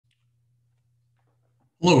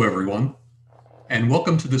Hello, everyone, and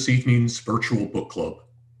welcome to this evening's virtual book club.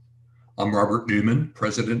 I'm Robert Newman,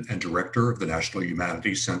 President and Director of the National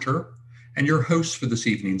Humanities Center, and your host for this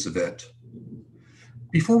evening's event.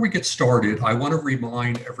 Before we get started, I want to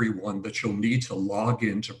remind everyone that you'll need to log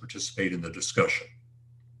in to participate in the discussion.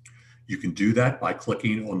 You can do that by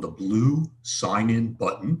clicking on the blue Sign In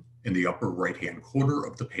button in the upper right-hand corner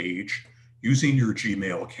of the page using your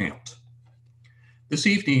Gmail account. This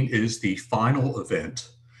evening is the final event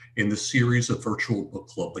in the series of virtual book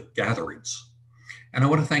club gatherings. And I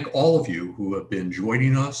want to thank all of you who have been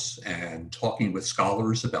joining us and talking with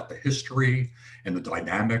scholars about the history and the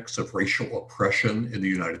dynamics of racial oppression in the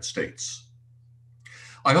United States.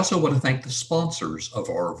 I also want to thank the sponsors of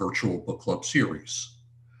our virtual book club series,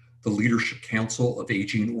 the Leadership Council of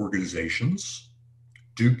Aging Organizations,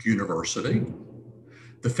 Duke University,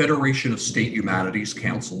 the Federation of State Humanities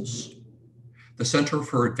Councils, the Center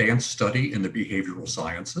for Advanced Study in the Behavioral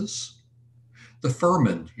Sciences, the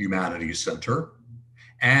Furman Humanities Center,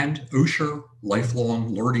 and Osher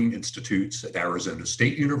Lifelong Learning Institutes at Arizona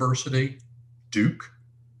State University, Duke,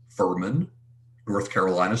 Furman, North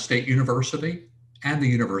Carolina State University, and the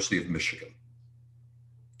University of Michigan.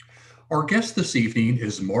 Our guest this evening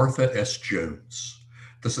is Martha S. Jones,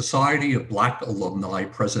 the Society of Black Alumni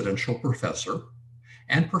Presidential Professor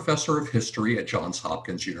and Professor of History at Johns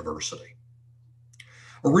Hopkins University.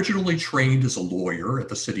 Originally trained as a lawyer at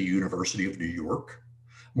the City University of New York,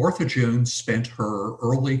 Martha Jones spent her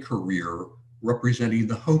early career representing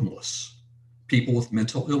the homeless, people with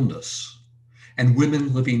mental illness, and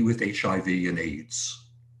women living with HIV and AIDS.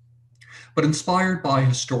 But inspired by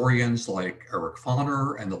historians like Eric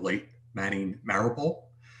Foner and the late Manning Marable,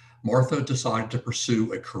 Martha decided to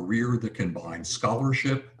pursue a career that combined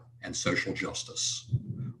scholarship and social justice,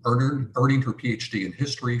 earning her PhD in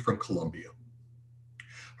history from Columbia.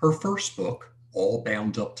 Her first book, All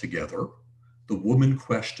Bound Up Together, The Woman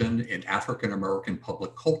Question in African American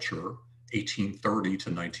Public Culture, 1830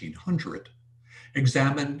 to 1900,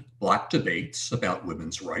 examined Black debates about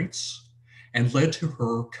women's rights and led to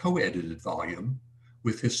her co-edited volume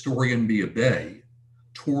with historian Mia Bay,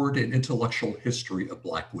 Toward an Intellectual History of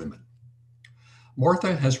Black Women.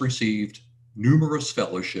 Martha has received numerous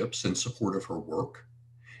fellowships in support of her work,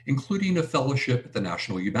 including a fellowship at the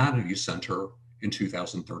National Humanities Center in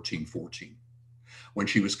 2013-14, when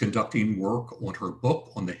she was conducting work on her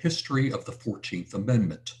book on the history of the 14th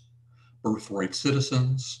Amendment, Birthright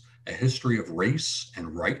Citizens, A History of Race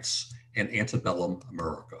and Rights in Antebellum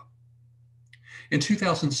America. In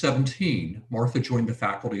 2017, Martha joined the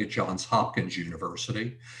faculty at Johns Hopkins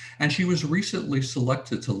University, and she was recently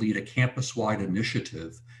selected to lead a campus-wide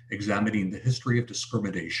initiative examining the history of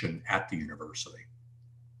discrimination at the university.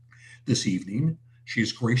 This evening, she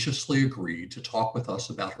has graciously agreed to talk with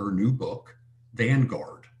us about her new book,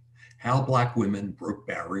 Vanguard, How Black Women Broke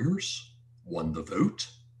Barriers, Won the Vote,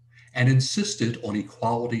 and Insisted on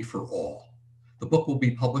Equality for All. The book will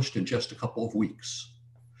be published in just a couple of weeks.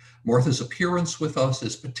 Martha's appearance with us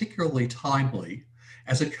is particularly timely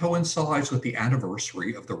as it coincides with the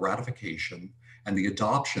anniversary of the ratification and the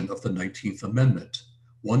adoption of the 19th Amendment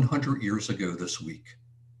 100 years ago this week.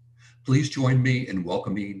 Please join me in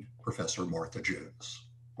welcoming Professor Martha Jones.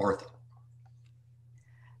 Martha.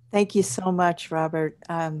 Thank you so much, Robert.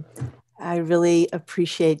 I really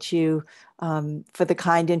appreciate you for the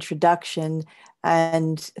kind introduction,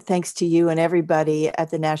 and thanks to you and everybody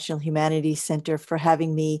at the National Humanities Center for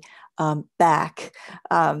having me back.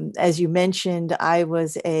 As you mentioned, I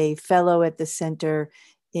was a fellow at the center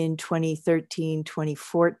in 2013,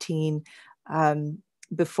 2014.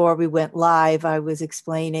 Before we went live, I was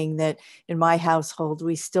explaining that in my household,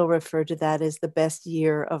 we still refer to that as the best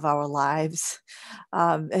year of our lives.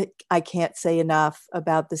 I can't say enough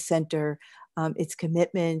about the center, its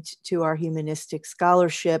commitment to our humanistic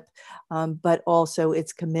scholarship, but also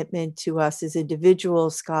its commitment to us as individual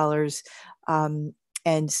scholars.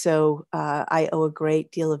 And so I owe a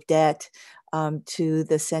great deal of debt to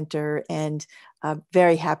the center, and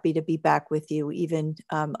very happy to be back with you, even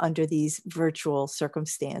under these virtual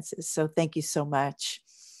circumstances. So thank you so much.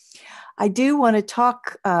 I do want to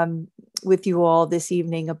talk with you all this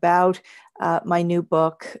evening about my new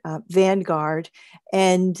book, Vanguard.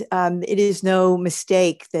 And it is no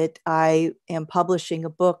mistake that I am publishing a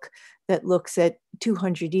book that looks at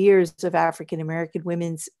 200 years of African-American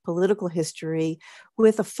women's political history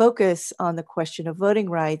with a focus on the question of voting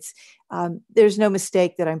rights. There's no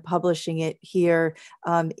mistake that I'm publishing it here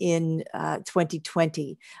in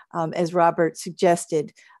 2020. As Robert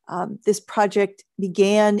suggested, this project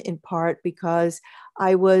began in part because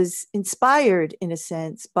I was inspired, in a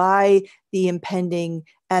sense, by the impending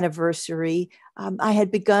anniversary. I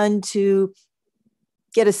had begun to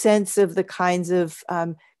get a sense of the kinds of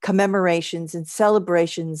commemorations and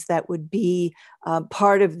celebrations that would be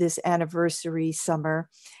part of this anniversary summer.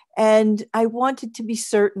 And I wanted to be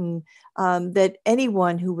certain that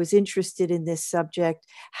anyone who was interested in this subject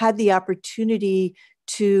had the opportunity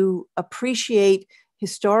to appreciate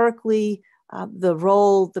historically the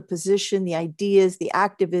role, the position, the ideas, the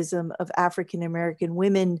activism of African American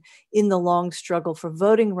women in the long struggle for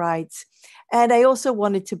voting rights. And I also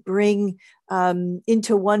wanted to bring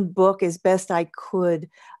into one book, as best I could,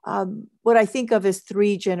 what I think of as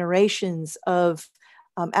three generations of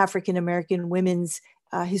African American women's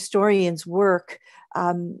historians' work.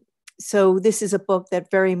 So this is a book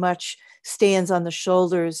that very much stands on the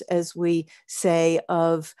shoulders, as we say,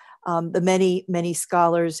 of the many, many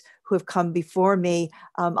scholars who have come before me.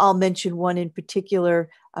 I'll mention one in particular,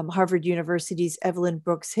 Harvard University's Evelyn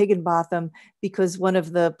Brooks Higginbotham, because one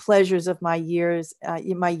of the pleasures of my year at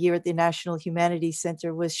the National Humanities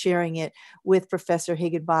Center was sharing it with Professor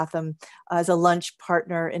Higginbotham as a lunch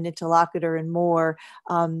partner, an interlocutor, and more.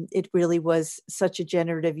 It really was such a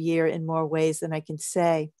generative year in more ways than I can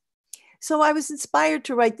say. So I was inspired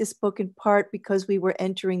to write this book in part because we were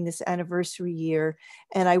entering this anniversary year,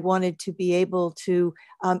 and I wanted to be able to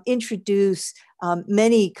introduce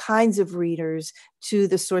many kinds of readers to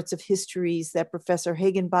the sorts of histories that Professor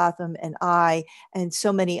Higginbotham and I and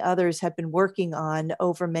so many others have been working on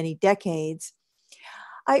over many decades.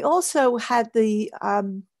 I also had the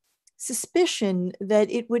suspicion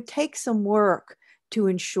that it would take some work to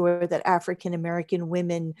ensure that African American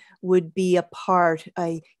women would be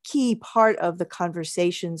a key part of the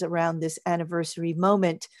conversations around this anniversary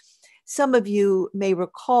moment. Some of you may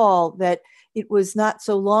recall that it was not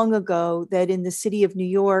so long ago that in the city of New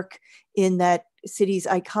York, in that city's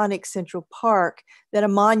iconic Central Park, that a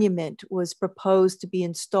monument was proposed to be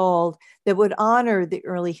installed that would honor the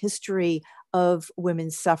early history of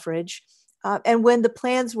women's suffrage. And when the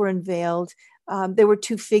plans were unveiled, there were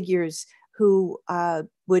two figures who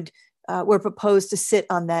were proposed to sit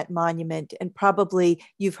on that monument. And probably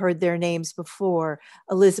you've heard their names before.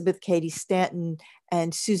 Elizabeth Cady Stanton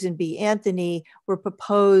and Susan B. Anthony were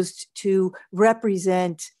proposed to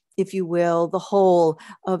represent, if you will, the whole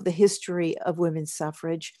of the history of women's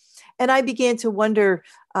suffrage. And I began to wonder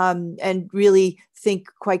and really think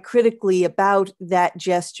quite critically about that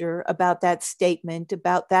gesture, about that statement,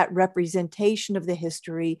 about that representation of the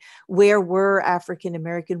history. Where were African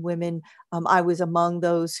American women? I was among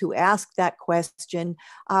those who asked that question.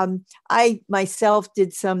 I myself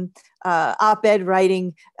did some op-ed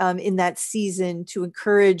writing in that season to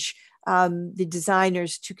encourage the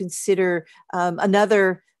designers to consider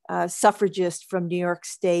another suffragist from New York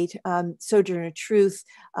State, Sojourner Truth,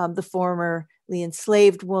 the formerly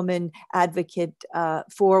enslaved woman, advocate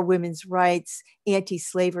for women's rights,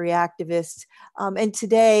 anti-slavery activist. And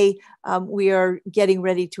today we are getting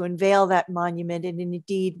ready to unveil that monument, and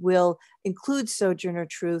indeed will include Sojourner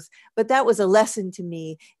Truth. But that was a lesson to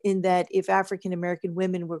me in that if African American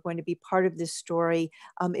women were going to be part of this story,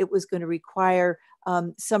 it was going to require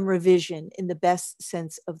some revision in the best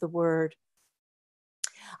sense of the word.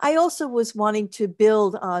 I also was wanting to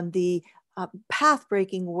build on the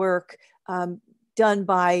path-breaking work done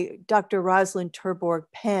by Dr. Rosalind Terborg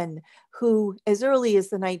Penn, who as early as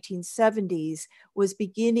the 1970s was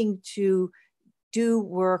beginning to do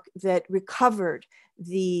work that recovered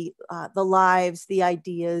the lives, the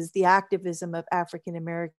ideas, the activism of African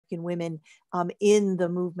American women in the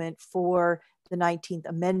movement for the 19th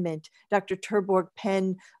Amendment. Dr. Terborg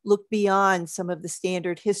Penn looked beyond some of the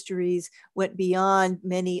standard histories, went beyond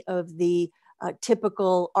many of the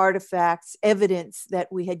typical artifacts, evidence that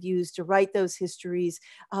we had used to write those histories,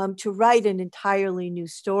 to write an entirely new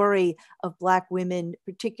story of Black women,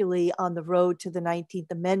 particularly on the road to the 19th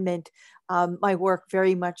Amendment. My work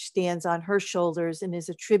very much stands on her shoulders and is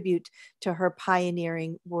a tribute to her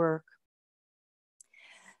pioneering work.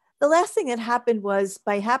 The last thing that happened was,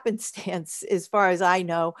 by happenstance, as far as I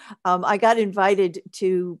know, I got invited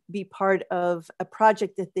to be part of a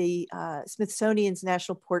project at the Smithsonian's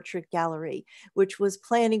National Portrait Gallery, which was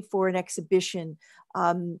planning for an exhibition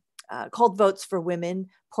called Votes for Women,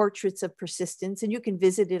 Portraits of Persistence, and you can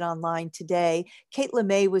visit it online today. Kate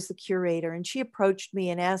LeMay was the curator, and she approached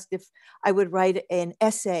me and asked if I would write an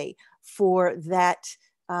essay for that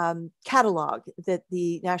catalog that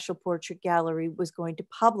the National Portrait Gallery was going to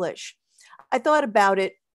publish. I thought about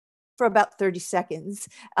it for about 30 seconds.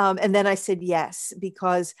 And then I said yes,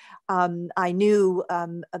 because I knew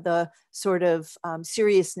the sort of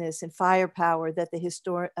seriousness and firepower that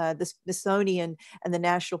the Smithsonian and the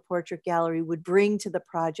National Portrait Gallery would bring to the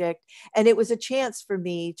project. And it was a chance for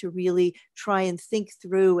me to really try and think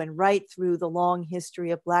through and write through the long history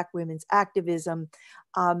of Black women's activism.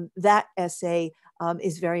 That essay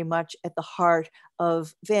is very much at the heart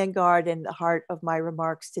of Vanguard and the heart of my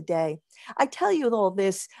remarks today. I tell you all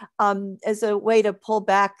this as a way to pull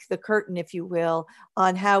back the curtain, if you will,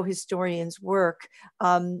 on how historians work.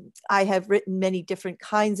 I have written many different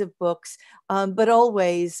kinds of books, but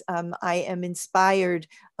always I am inspired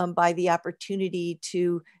by the opportunity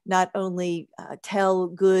to not only tell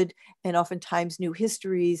good and oftentimes new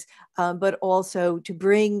histories, but also to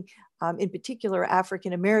bring in particular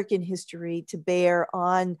African-American history to bear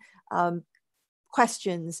on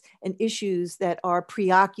questions and issues that are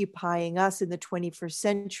preoccupying us in the 21st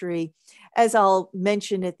century. As I'll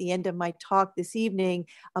mention at the end of my talk this evening,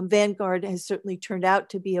 Vanguard has certainly turned out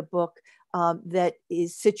to be a book that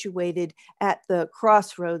is situated at the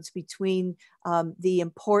crossroads between the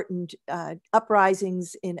important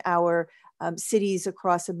uprisings in our cities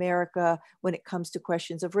across America when it comes to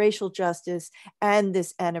questions of racial justice and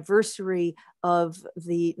this anniversary of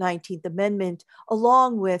the 19th Amendment,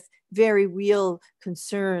 along with very real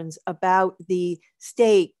concerns about the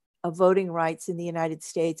state of voting rights in the United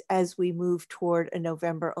States as we move toward a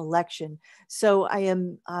November election. So I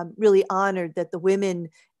am really honored that the women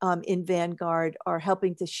in Vanguard are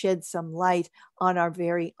helping to shed some light on our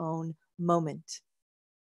very own moment.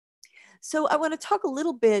 So I want to talk a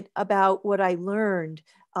little bit about what I learned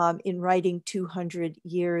in writing 200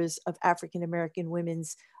 years of African-American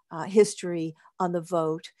women's history on the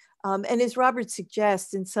vote. And as Robert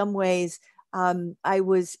suggests, in some ways, I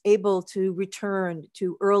was able to return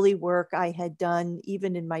to early work I had done,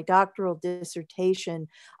 even in my doctoral dissertation,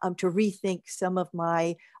 to rethink some of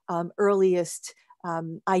my earliest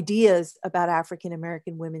ideas about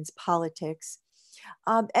African-American women's politics.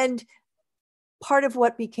 And part of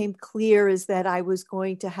what became clear is that I was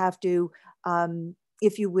going to have to,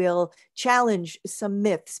 if you will, challenge some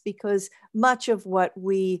myths, because much of what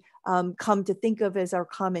we come to think of as our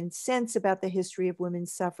common sense about the history of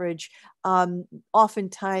women's suffrage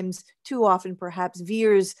oftentimes, too often perhaps,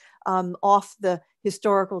 veers off the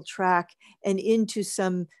historical track and into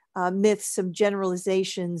some myths, some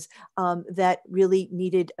generalizations that really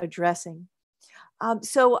needed addressing.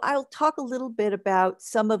 So I'll talk a little bit about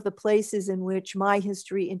some of the places in which my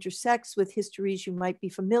history intersects with histories you might be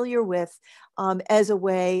familiar with as a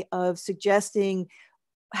way of suggesting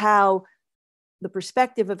how the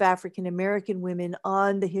perspective of African-American women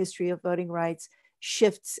on the history of voting rights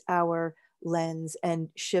shifts our lens and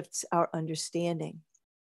shifts our understanding.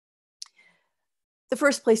 The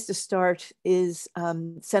first place to start is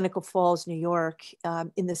Seneca Falls, New York,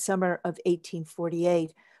 in the summer of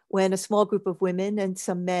 1848, when a small group of women and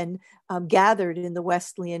some men gathered in the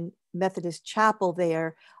Wesleyan Methodist Chapel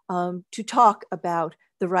there to talk about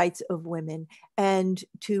the rights of women and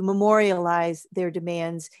to memorialize their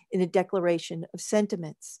demands in a declaration of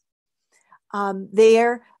sentiments.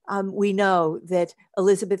 We know that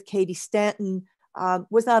Elizabeth Cady Stanton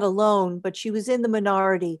was not alone, but she was in the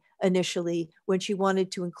minority initially when she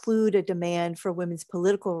wanted to include a demand for women's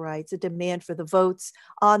political rights, a demand for the votes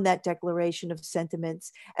on that declaration of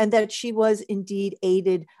sentiments, and that she was indeed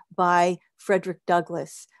aided by Frederick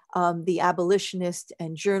Douglass, the abolitionist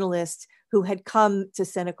and journalist who had come to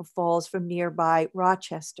Seneca Falls from nearby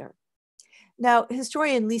Rochester. Now,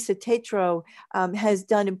 historian Lisa Tetreault has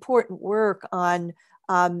done important work on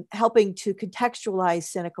helping to contextualize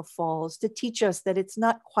Seneca Falls, to teach us that it's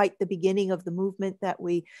not quite the beginning of the movement that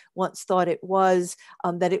we once thought it was,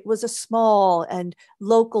 that it was a small and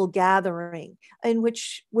local gathering in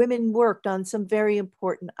which women worked on some very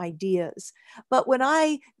important ideas. But when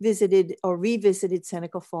I visited or revisited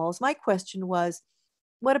Seneca Falls, my question was,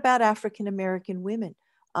 what about African-American women?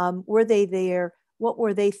 Were they there? What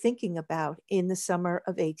were they thinking about in the summer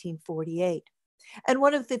of 1848? And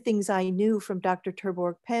one of the things I knew from Dr.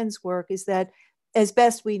 Terborg Penn's work is that, as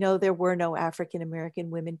best we know, there were no African-American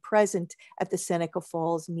women present at the Seneca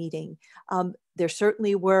Falls meeting. There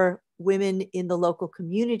certainly were women in the local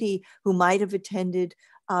community who might have attended,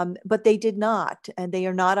 but they did not, and they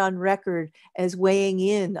are not on record as weighing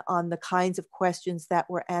in on the kinds of questions that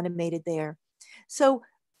were animated there. So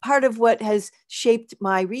part of what has shaped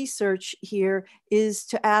my research here is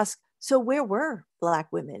to ask, so where were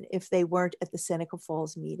Black women if they weren't at the Seneca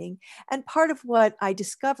Falls meeting? And part of what I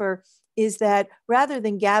discover is that rather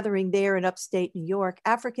than gathering there in upstate New York,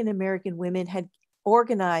 African-American women had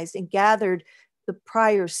organized and gathered the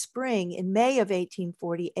prior spring in May of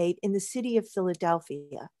 1848 in the city of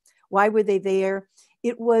Philadelphia. Why were they there?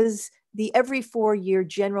 It was the every 4-year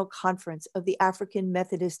general conference of the African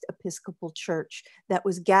Methodist Episcopal Church that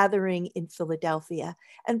was gathering in Philadelphia.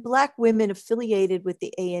 And Black women affiliated with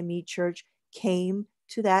the AME Church came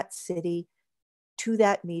to that city, to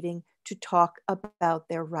that meeting, to talk about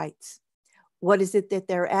their rights. What is it that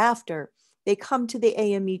they're after? They come to the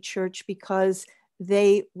AME Church because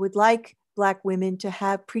they would like Black women to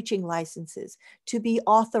have preaching licenses, to be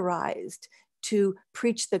authorized to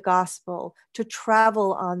preach the gospel, to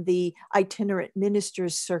travel on the itinerant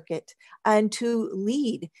ministers circuit, and to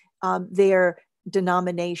lead their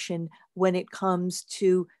denomination when it comes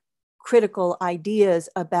to critical ideas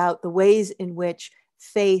about the ways in which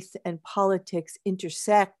faith and politics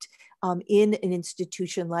intersect in an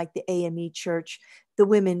institution like the AME Church. The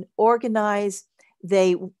women organize,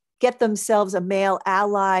 they get themselves a male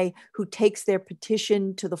ally who takes their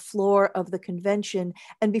petition to the floor of the convention.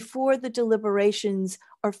 And before the deliberations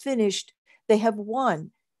are finished, they have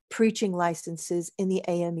won preaching licenses in the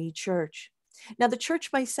AME Church. Now, the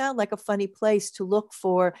church might sound like a funny place to look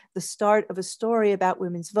for the start of a story about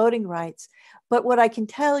women's voting rights. But what I can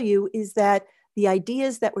tell you is that the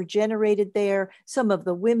ideas that were generated there, some of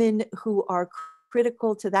the women who are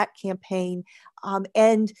critical to that campaign,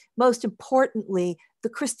 and most importantly, the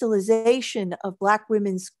crystallization of Black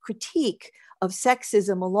women's critique of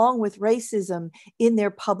sexism along with racism in their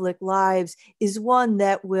public lives is one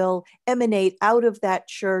that will emanate out of that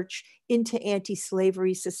church into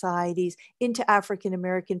anti-slavery societies, into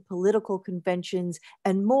African-American political conventions,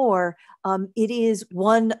 and more. It is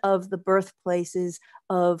one of the birthplaces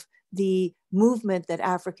of the movement that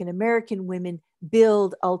African-American women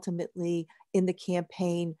build ultimately in the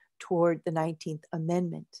campaign toward the 19th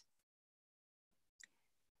Amendment.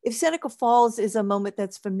 If Seneca Falls is a moment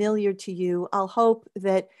that's familiar to you, I'll hope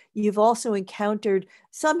that you've also encountered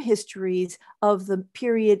some histories of the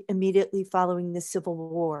period immediately following the Civil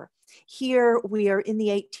War. Here we are in the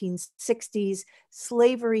 1860s.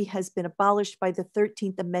 Slavery has been abolished by the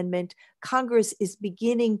 13th Amendment. Congress is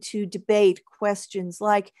beginning to debate questions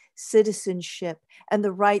like citizenship and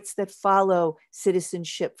the rights that follow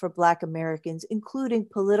citizenship for Black Americans, including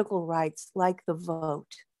political rights like the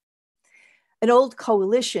vote. An old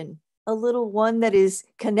coalition, a little one that is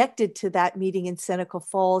connected to that meeting in Seneca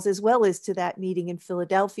Falls, as well as to that meeting in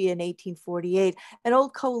Philadelphia in 1848. An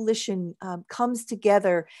old coalition comes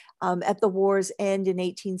together at the war's end in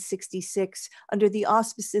 1866 under the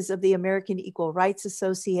auspices of the American Equal Rights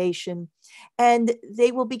Association, and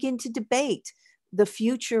they will begin to debate the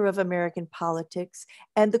future of American politics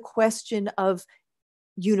and the question of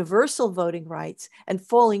universal voting rights, and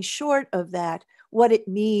falling short of that, what it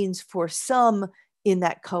means for some in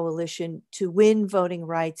that coalition to win voting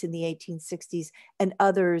rights in the 1860s and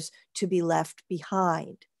others to be left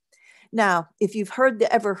behind. Now, if you've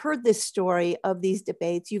ever heard this story of these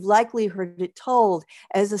debates, you've likely heard it told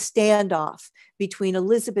as a standoff between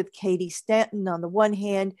Elizabeth Cady Stanton on the one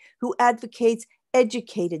hand, who advocates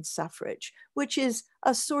educated suffrage, which is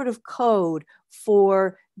a sort of code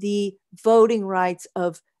for the voting rights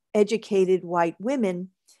of educated white women.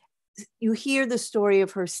 You hear the story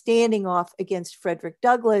of her standing off against Frederick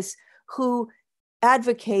Douglass, who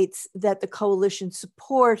advocates that the coalition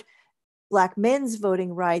support Black men's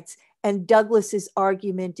voting rights. And Douglass's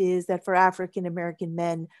argument is that for African-American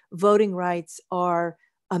men, voting rights are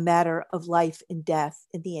a matter of life and death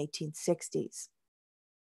in the 1860s.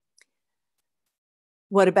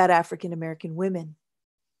 What about African-American women?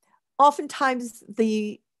 Oftentimes,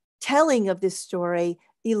 the telling of this story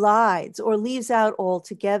elides or leaves out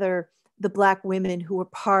altogether the Black women who were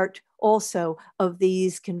part also of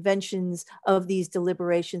these conventions, of these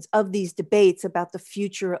deliberations, of these debates about the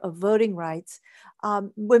future of voting rights.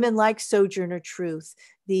 Women like Sojourner Truth,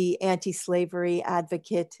 the anti-slavery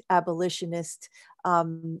advocate, abolitionist,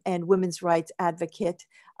 and women's rights advocate.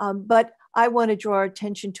 But I want to draw our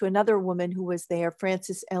attention to another woman who was there,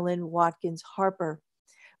 Frances Ellen Watkins Harper.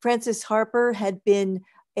 Frances Harper had been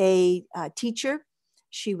a teacher.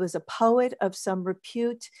 She was a poet of some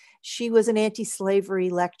repute. She was an anti-slavery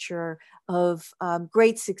lecturer of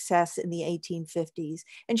great success in the 1850s.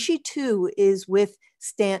 And she too is with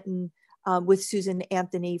Stanton, with Susan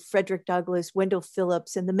Anthony, Frederick Douglass, Wendell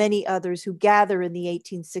Phillips, and the many others who gather in the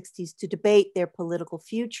 1860s to debate their political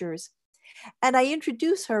futures. And I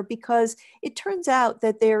introduce her because it turns out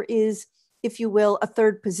that there is, if you will, a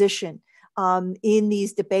third position in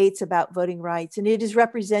these debates about voting rights. And it is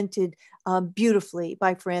represented beautifully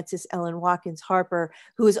by Frances Ellen Watkins Harper,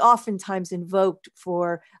 who is oftentimes invoked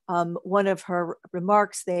for one of her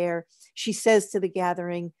remarks there. She says to the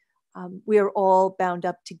gathering, We are all bound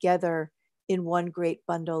up together in one great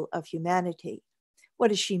bundle of humanity. What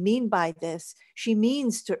does she mean by this? She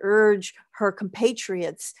means to urge her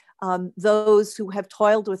compatriots, those who have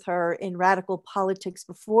toiled with her in radical politics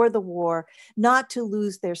before the war, not to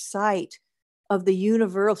lose their sight of the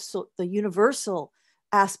universal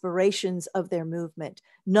aspirations of their movement,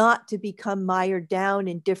 not to become mired down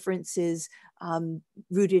in differences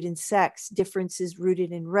rooted in sex, differences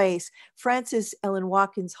rooted in race. Frances Ellen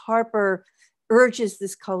Watkins Harper urges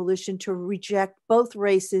this coalition to reject both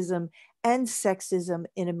racism and sexism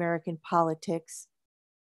in American politics.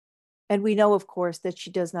 And we know, of course, that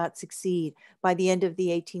she does not succeed. By the end of the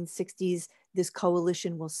 1860s, this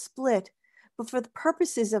coalition will split. But for the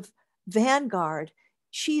purposes of Vanguard,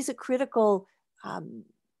 she's a critical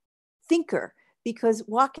thinker, because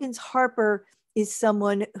Watkins Harper is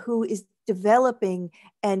someone who is developing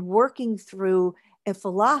and working through a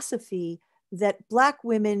philosophy that Black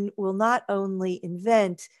women will not only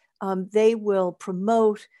invent, they will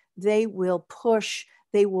promote, they will push,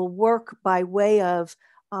 they will work by way of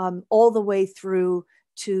all the way through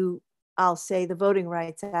to, I'll say, the Voting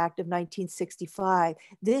Rights Act of 1965.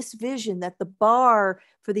 This vision that the bar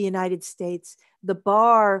for the United States, the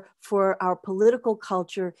bar for our political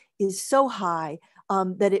culture is so high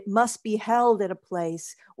that it must be held at a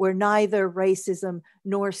place where neither racism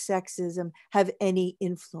nor sexism have any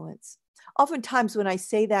influence. Oftentimes when I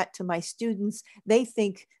say that to my students, they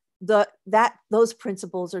think that those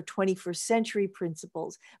principles are 21st century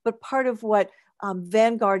principles. But part of what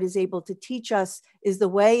Vanguard is able to teach us is the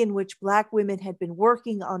way in which Black women had been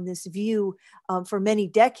working on this view for many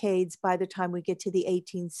decades by the time we get to the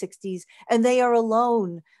 1860s. And they are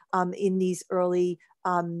alone in these early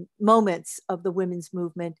moments of the women's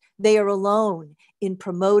movement. They are alone in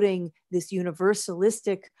promoting this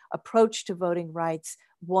universalistic approach to voting rights,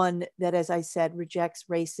 one that, as I said, rejects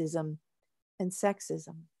racism and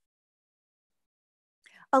sexism.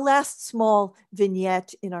 A last small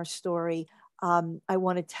vignette in our story I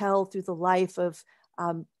want to tell through the life of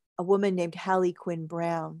a woman named Hallie Quinn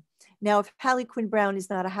Brown. Now, if Hallie Quinn Brown is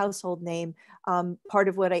not a household name, part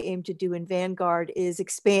of what I aim to do in Vanguard is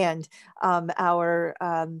expand our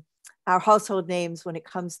household names when it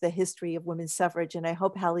comes to the history of women's suffrage. And I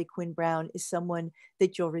hope Hallie Quinn Brown is someone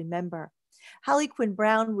that you'll remember. Hallie Quinn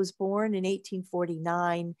Brown was born in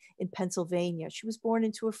 1849 in Pennsylvania. She was born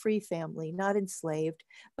into a free family, not enslaved,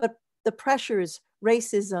 but the pressures,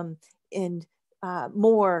 racism, and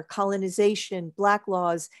more colonization, Black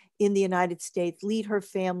laws in the United States lead her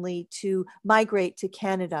family to migrate to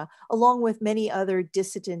Canada, along with many other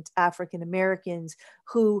dissident African Americans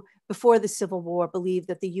who, before the Civil War, believed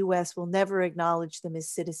that the US will never acknowledge them as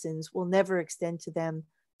citizens, will never extend to them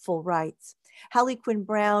full rights. Hallie Quinn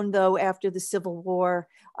Brown, though, after the Civil War,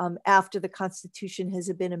 after the Constitution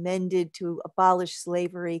has been amended to abolish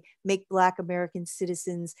slavery, make Black American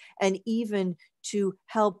citizens, and even to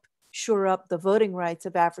help shore up the voting rights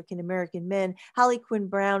of African American men, Hallie Quinn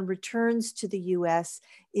Brown returns to the US,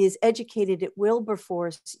 is educated at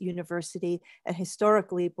Wilberforce University, a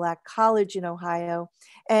historically Black college in Ohio,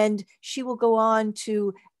 and she will go on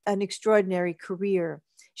to an extraordinary career.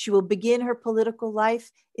 She will begin her political life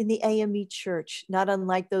in the AME Church, not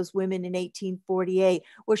unlike those women in 1848,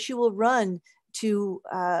 where she will run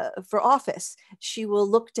for office. She will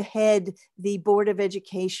look to head the Board of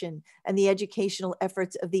Education and the educational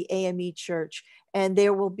efforts of the AME Church. And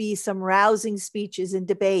there will be some rousing speeches and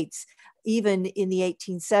debates, even in the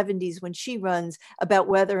 1870s when she runs, about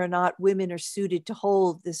whether or not women are suited to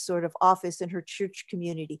hold this sort of office in her church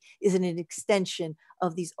community is an extension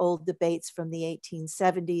of these old debates from the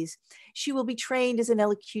 1870s. She will be trained as an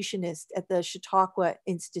elocutionist at the Chautauqua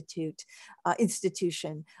institution,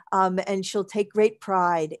 and she'll take great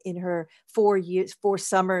pride in her 4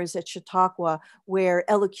 summers at Chautauqua, where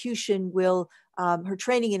elocution will her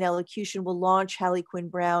training in elocution will launch Hallie Quinn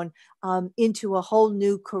Brown into a whole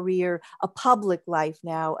new career, a public life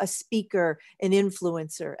now, a speaker, an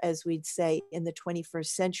influencer, as we'd say in the 21st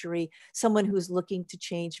century, someone who's looking to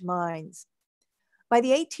change minds. By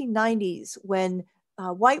the 1890s, when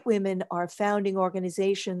white women are founding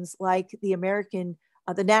organizations like the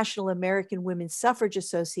National American Women's Suffrage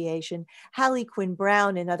Association, Hallie Quinn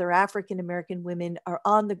Brown and other African American women are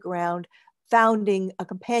on the ground founding a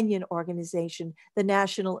companion organization, the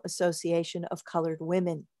National Association of Colored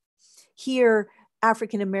Women. Here,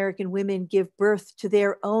 African American women give birth to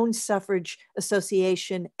their own suffrage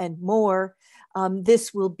association and more.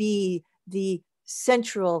 This will be the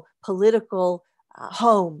central political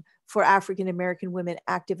home for African American women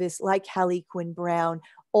activists like Hallie Quinn Brown,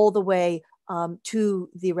 all the way to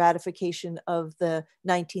the ratification of the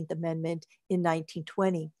 19th Amendment in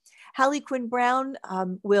 1920. Hallie Quinn Brown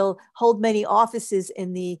will hold many offices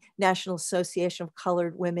in the National Association of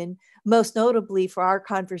Colored Women. Most notably for our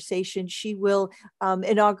conversation, she will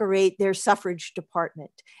inaugurate their suffrage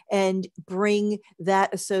department and bring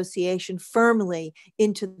that association firmly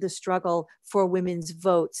into the struggle for women's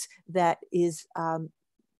votes that is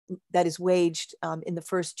waged in the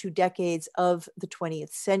first 2 decades of the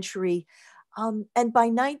 20th century. And by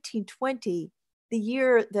 1920, the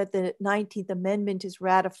year that the 19th Amendment is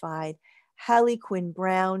ratified, Hallie Quinn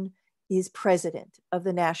Brown is president of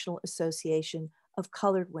the National Association of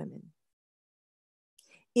Colored Women.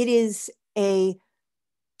 It is a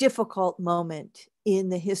difficult moment in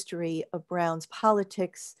the history of Brown's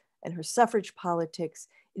politics and her suffrage politics.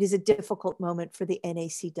 It is a difficult moment for the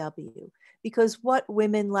NACW because what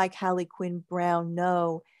women like Hallie Quinn Brown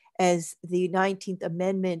know as the 19th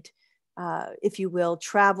Amendment, if you will,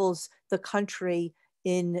 travels the country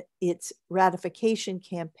in its ratification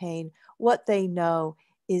campaign, what they know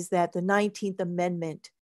is that the 19th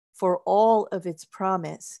Amendment, for all of its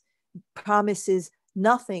promises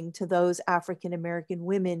nothing to those African-American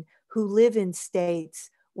women who live in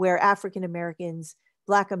states where African-Americans,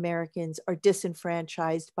 Black Americans are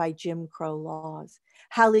disenfranchised by Jim Crow laws.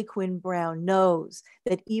 Hallie Quinn Brown knows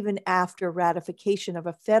that even after ratification of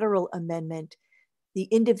a federal amendment, the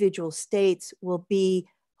individual states will be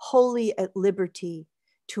wholly at liberty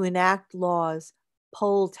to enact laws,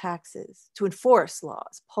 poll taxes, to enforce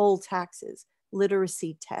laws, poll taxes,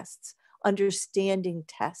 literacy tests, understanding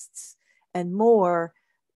tests, and more.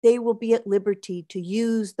 They will be at liberty to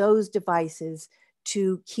use those devices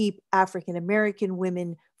to keep African-American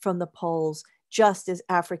women from the polls, just as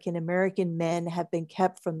African-American men have been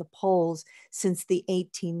kept from the polls since the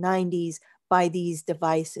 1890s by these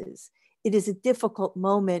devices. It is a difficult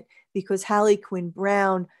moment because Hallie Quinn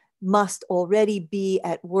Brown must already be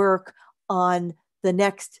at work on the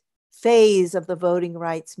next phase of the voting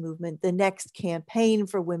rights movement, the next campaign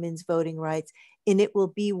for women's voting rights, and it will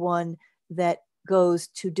be one that goes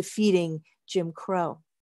to defeating Jim Crow.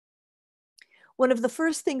 One of the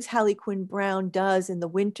first things Hallie Quinn Brown does in the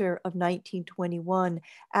winter of 1921,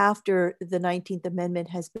 after the 19th Amendment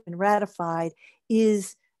has been ratified,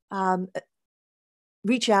 is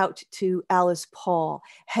reach out to Alice Paul,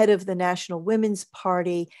 head of the National Women's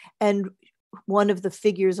Party, and one of the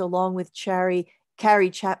figures, along with Carrie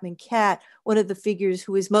Chapman Catt, one of the figures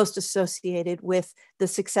who is most associated with the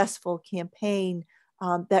successful campaign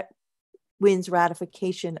that wins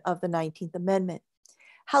ratification of the 19th Amendment.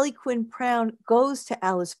 Hallie Quinn Brown goes to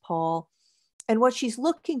Alice Paul, and what she's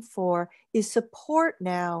looking for is support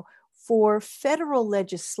now for federal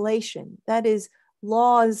legislation, that is,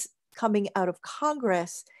 laws coming out of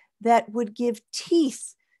Congress that would give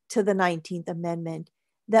teeth to the 19th Amendment,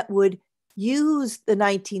 that would use the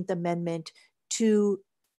 19th Amendment to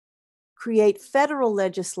create federal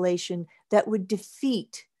legislation that would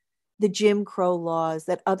defeat the Jim Crow laws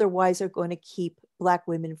that otherwise are going to keep Black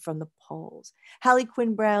women from the polls. Hallie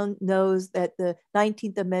Quinn Brown knows that the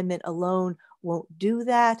 19th Amendment alone won't do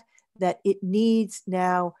that, that it needs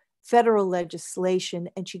now federal legislation,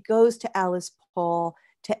 and she goes to Alice Paul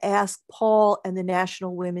to ask Paul and the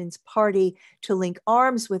National Women's Party to link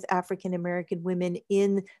arms with African-American women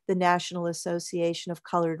in the National Association of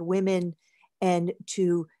Colored Women and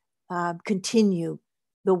to continue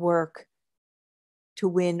the work to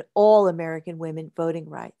win all American women voting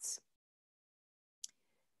rights.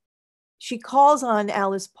 She calls on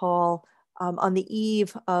Alice Paul on the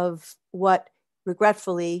eve of what,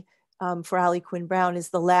 regretfully for Hallie Quinn Brown, is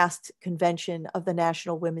the last convention of the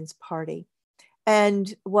National Women's Party.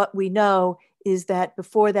 And what we know is that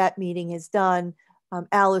before that meeting is done,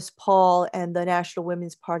 Alice Paul and the National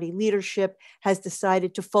Women's Party leadership has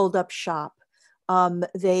decided to fold up shop.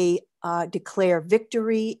 They declare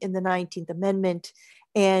victory in the 19th Amendment,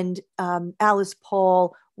 and Alice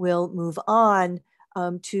Paul will move on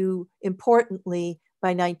to, importantly, by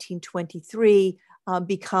 1923,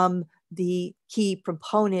 become the key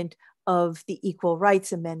proponent of the Equal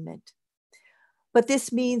Rights Amendment. But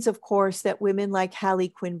this means, of course, that women like Hallie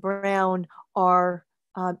Quinn Brown are,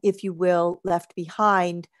 if you will, left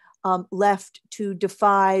behind, left to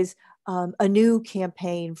devise a new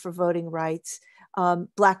campaign for voting rights.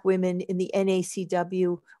 Black women in the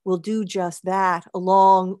NACW will do just that,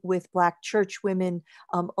 along with Black church women,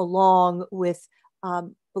 along with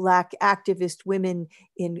Black activist women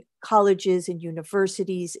in colleges and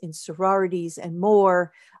universities, in sororities and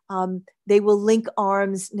more. They will link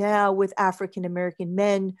arms now with African-American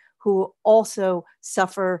men who also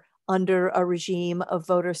suffer under a regime of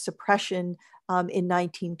voter suppression in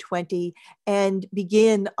 1920 and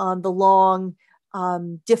begin on the long,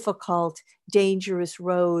 difficult, dangerous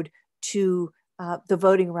road to the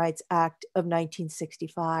Voting Rights Act of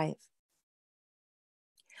 1965.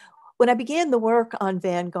 When I began the work on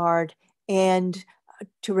Vanguard and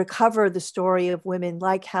to recover the story of women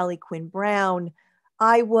like Hallie Quinn Brown,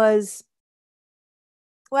 I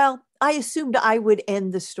assumed I would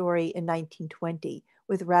end the story in 1920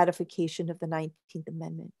 with ratification of the 19th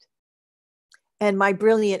Amendment. And my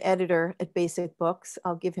brilliant editor at Basic Books,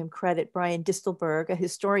 I'll give him credit, Brian Distelberg, a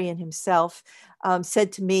historian himself,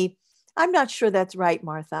 said to me, "I'm not sure that's right,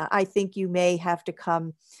 Martha. I think you may have to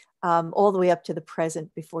come all the way up to the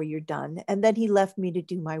present before you're done." And then he left me to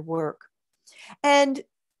do my work. And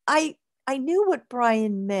I knew what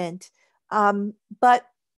Brian meant, but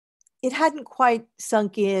it hadn't quite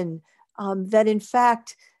sunk in that in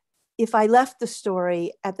fact, if I left the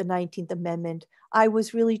story at the 19th Amendment, I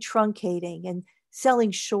was really truncating and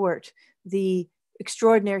selling short the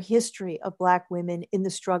extraordinary history of Black women in the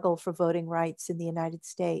struggle for voting rights in the United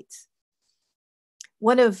States.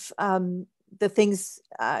 One of the things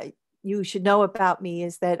you should know about me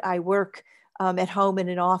is that I work at home in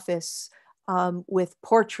an office with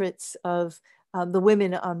portraits of the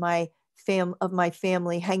women on my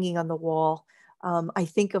family hanging on the wall. I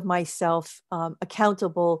think of myself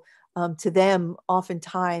accountable to them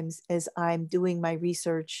oftentimes as I'm doing my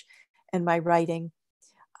research and my writing.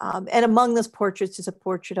 And among those portraits is a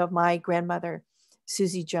portrait of my grandmother,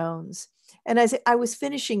 Susie Jones. And as I was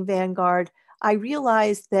finishing Vanguard, I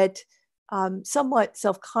realized that somewhat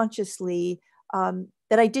self-consciously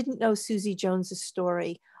that I didn't know Susie Jones's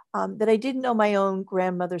story, that I didn't know my own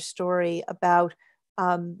grandmother's story about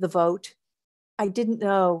the vote. I didn't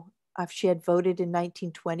know if she had voted in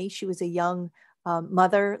 1920. She was a young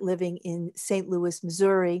mother living in St. Louis,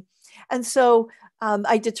 Missouri. And so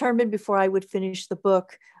I determined before I would finish the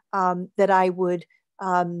book that I would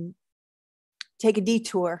take a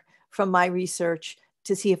detour from my research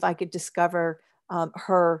to see if I could discover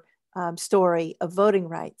her story of voting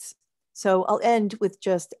rights. So I'll end with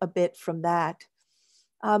just a bit from that.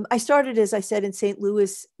 I started, as I said, in St.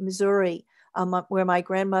 Louis, Missouri, where my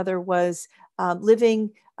grandmother was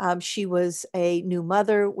living. She was a new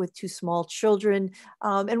mother with 2 small children.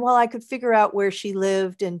 And while I could figure out where she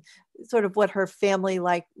lived and sort of what her family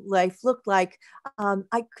life looked like,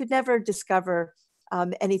 I could never discover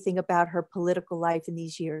anything about her political life in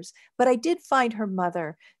these years. But I did find her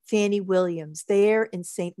mother, Fannie Williams, there in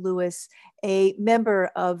St. Louis, a member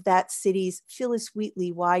of that city's Phyllis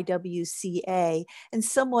Wheatley YWCA, and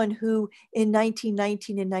someone who in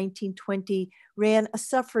 1919 and 1920 ran a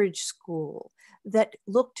suffrage school that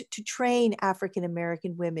looked to train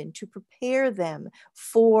African-American women, to prepare them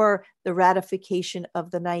for the ratification of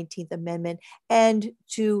the 19th Amendment and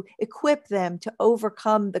to equip them to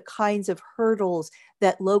overcome the kinds of hurdles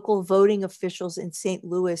that local voting officials in St.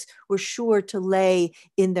 Louis were sure to lay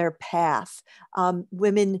in their path.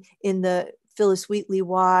 Women in the Phyllis Wheatley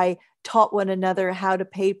Y taught one another how to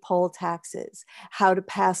pay poll taxes, how to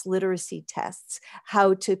pass literacy tests,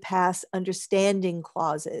 how to pass understanding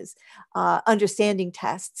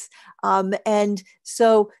tests. And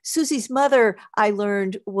so Susie's mother, I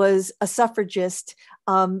learned, was a suffragist,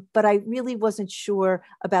 but I really wasn't sure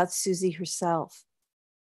about Susie herself.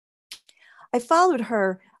 I followed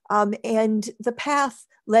her, and the path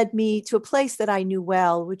led me to a place that I knew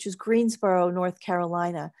well, which is Greensboro, North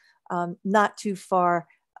Carolina, not too far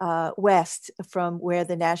west from where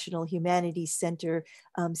the National Humanities Center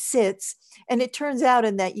sits. And it turns out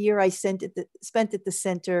in that year I spent at the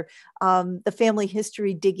center, the family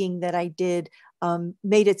history digging that I did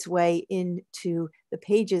made its way into the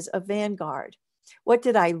pages of Vanguard. What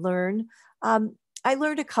did I learn? I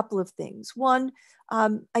learned a couple of things. One,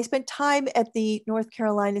 I spent time at the North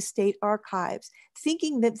Carolina State Archives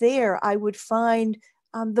thinking that there I would find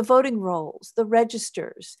the voting rolls, the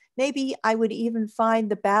registers. Maybe I would even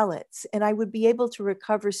find the ballots, and I would be able to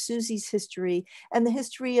recover Susie's history and the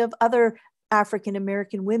history of other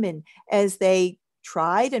African-American women as they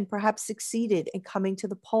tried and perhaps succeeded in coming to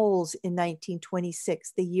the polls in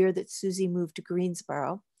 1926, the year that Susie moved to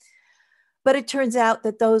Greensboro. But it turns out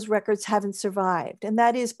that those records haven't survived. And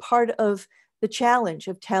that is part of the challenge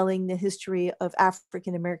of telling the history of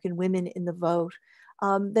African-American women in the vote.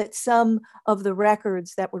 That some of the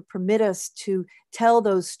records that would permit us to tell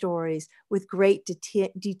those stories with great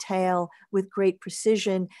detail, with great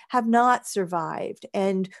precision, have not survived.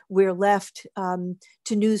 And we're left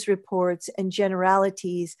to news reports and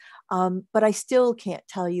generalities. But I still can't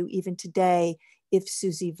tell you even today if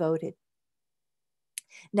Susie voted.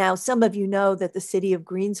 Now, some of you know that the city of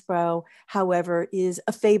Greensboro, however, is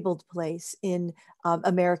a fabled place in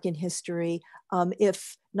American history.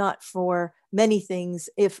 If not for many things,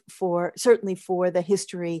 certainly for the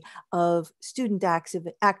history of student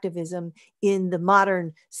activism in the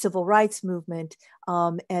modern civil rights movement,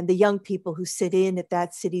 and the young people who sit in at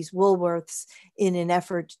that city's Woolworths in an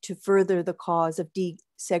effort to further the cause of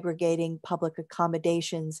desegregating public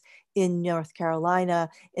accommodations in North Carolina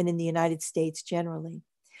and in the United States generally.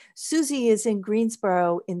 Susie is in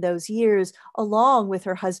Greensboro in those years, along with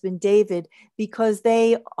her husband, David, because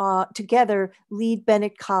they together lead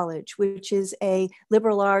Bennett College, which is a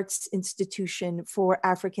liberal arts institution for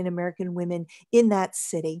African-American women in that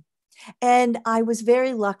city. And I was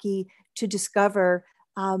very lucky to discover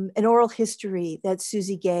an oral history that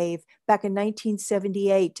Susie gave back in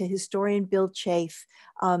 1978 to historian Bill Chafe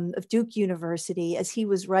of Duke University as he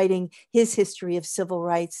was writing his history of civil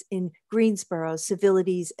rights in Greensboro,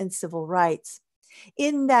 Civilities and Civil Rights.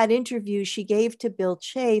 In that interview she gave to Bill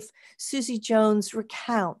Chafe, Susie Jones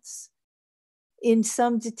recounts in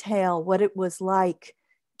some detail what it was like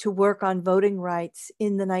to work on voting rights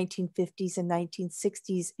in the 1950s and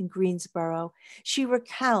 1960s in Greensboro. She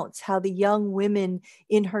recounts how the young women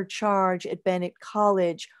in her charge at Bennett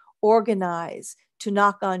College organize to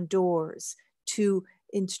knock on doors, to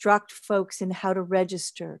instruct folks in how to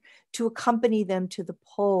register, to accompany them to the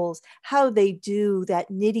polls, how they do that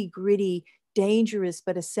nitty-gritty, dangerous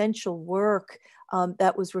but essential work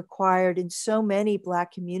that was required in so many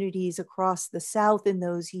Black communities across the South in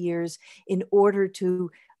those years in order to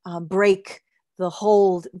break the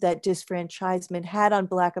hold that disfranchisement had on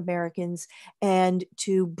Black Americans and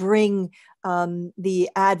to bring the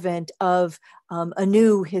advent of a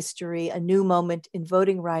new history, a new moment in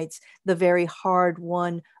voting rights, the very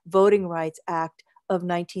hard-won Voting Rights Act of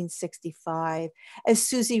 1965. As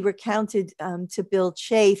Susie recounted to Bill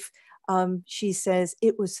Chafe, she says,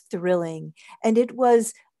 it was thrilling, and it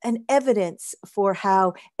was an evidence for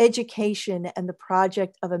how education and the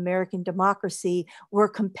project of American democracy were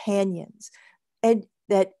companions, and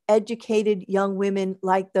that educated young women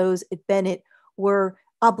like those at Bennett were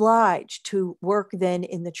obliged to work then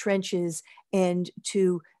in the trenches and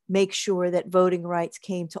to make sure that voting rights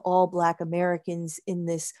came to all Black Americans in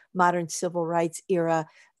this modern civil rights era.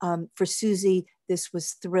 For Susie, this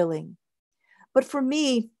was thrilling. But for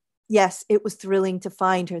me, yes, it was thrilling to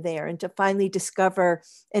find her there and to finally discover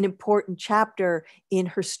an important chapter in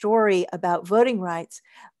her story about voting rights.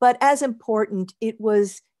 But as important, it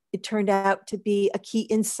turned out to be a key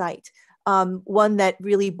insight, one that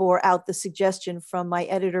really bore out the suggestion from my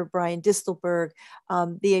editor, Brian Distelberg,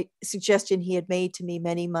 the suggestion he had made to me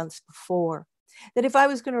many months before, that if I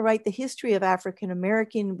was going to write the history of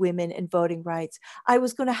African-American women and voting rights, I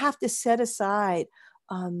was going to have to set aside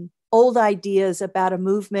old ideas about a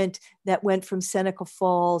movement that went from Seneca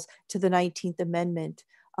Falls to the 19th Amendment,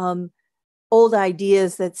 old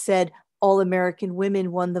ideas that said all American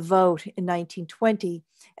women won the vote in 1920.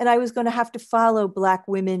 And I was going to have to follow Black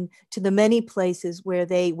women to the many places where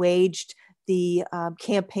they waged the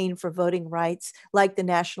campaign for voting rights, like the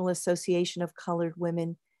National Association of Colored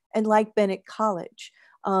Women and like Bennett College.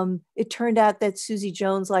 It turned out that Susie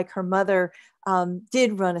Jones, like her mother,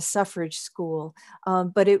 did run a suffrage school,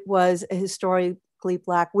 but it was a historically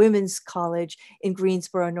Black women's college in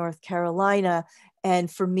Greensboro, North Carolina.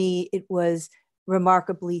 And for me, it was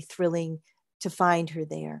remarkably thrilling to find her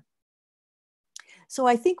there. So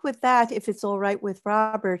I think with that, if it's all right with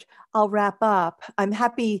Robert, I'll wrap up. I'm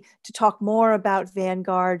happy to talk more about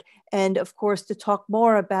Vanguard and of course to talk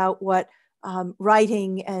more about what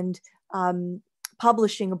writing and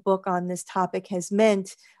publishing a book on this topic has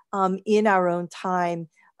meant in our own time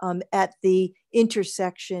at the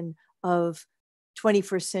intersection of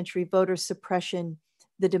 21st century voter suppression,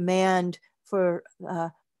 the demand for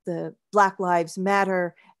the Black Lives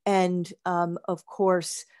Matter, and of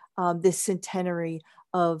course, this centenary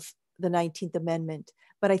of the 19th Amendment.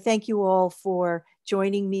 But I thank you all for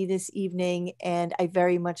joining me this evening, and I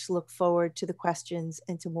very much look forward to the questions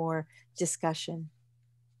and to more discussion.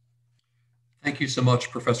 Thank you so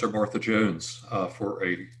much, Professor Martha Jones, for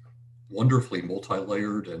a wonderfully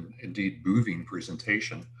multi-layered and indeed moving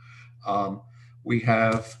presentation. We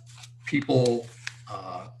have people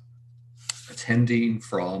attending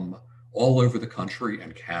from all over the country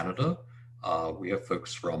and Canada. We have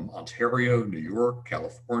folks from Ontario, New York,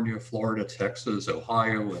 California, Florida, Texas,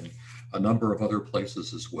 Ohio, and a number of other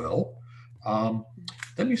places as well.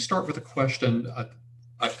 Let me start with a question.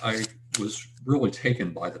 I was really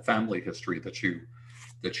taken by the family history that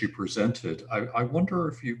you presented. I wonder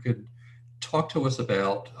if you could talk to us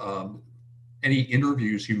about any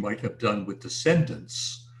interviews you might have done with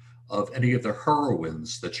descendants of any of the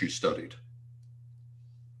heroines that you studied.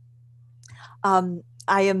 I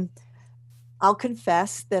am I'll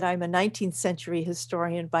confess that I'm a 19th century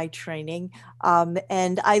historian by training,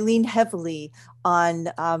 and I lean heavily on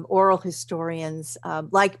oral historians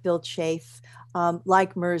like Bill Chafe,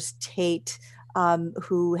 like Mers Tate,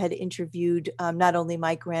 who had interviewed not only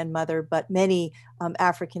my grandmother, but many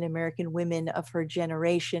African-American women of her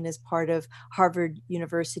generation as part of Harvard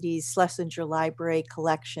University's Schlesinger Library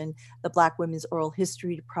collection, the Black Women's Oral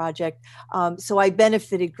History Project. So I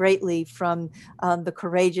benefited greatly from the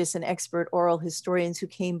courageous and expert oral historians who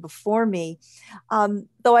came before me.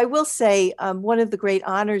 Though I will say one of the great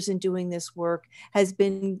honors in doing this work has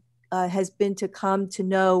been to come to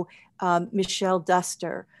know Michelle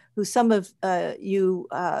Duster, who some of you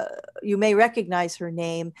may recognize her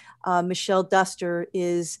name. Michelle Duster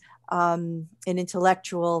is an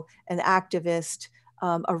intellectual, an activist,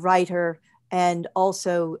 a writer, and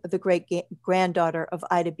also the great granddaughter of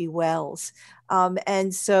Ida B. Wells.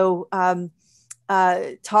 And so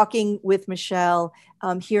talking with Michelle,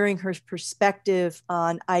 hearing her perspective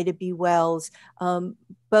on Ida B. Wells,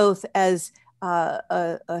 both as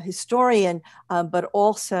a historian, but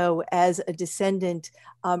also as a descendant,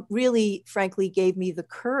 really, frankly, gave me the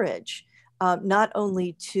courage not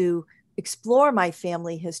only to explore my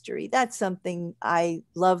family history. That's something I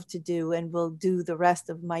love to do and will do the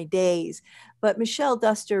rest of my days. But Michelle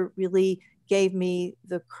Duster really gave me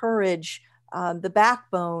the courage, the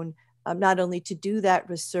backbone, not only to do that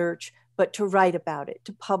research, but to write about it,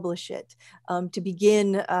 to publish it, to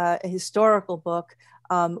begin a historical book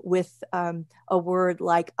with a word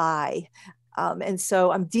like I. And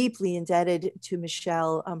so I'm deeply indebted to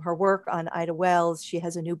Michelle, her work on Ida Wells. She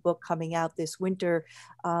has a new book coming out this winter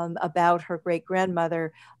about her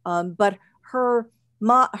great-grandmother, but her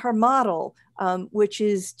model, which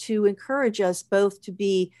is to encourage us both to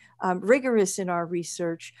be rigorous in our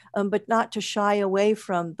research, but not to shy away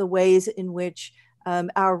from the ways in which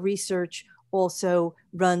our research also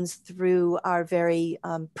runs through our very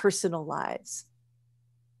personal lives.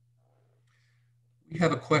 We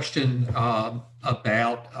have a question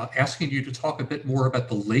about asking you to talk a bit more about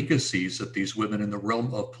the legacies of these women in the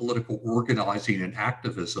realm of political organizing and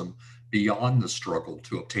activism beyond the struggle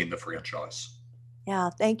to obtain the franchise. Yeah,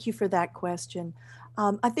 thank you for that question.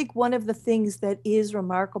 I think one of the things that is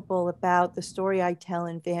remarkable about the story I tell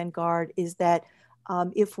in Vanguard is that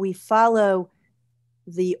if we follow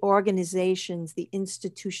the organizations, the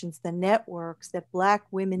institutions, the networks that Black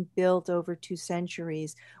women built over 2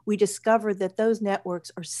 centuries, we discover that those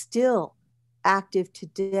networks are still active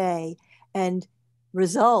today and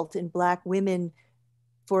result in Black women,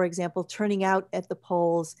 for example, turning out at the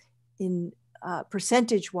polls in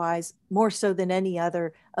percentage-wise more so than any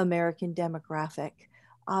other American demographic.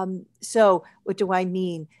 So what do I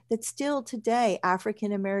mean? That still today,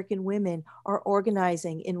 African-American women are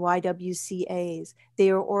organizing in YWCAs. They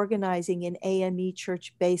are organizing in AME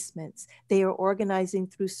church basements. They are organizing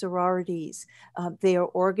through sororities. They are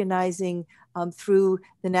organizing through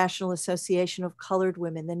the National Association of Colored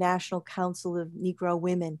Women, the National Council of Negro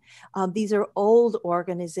Women. These are old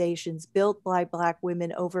organizations built by Black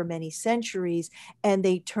women over many centuries, and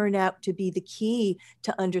they turn out to be the key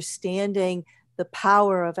to understanding the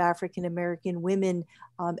power of African-American women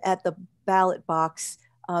at the ballot box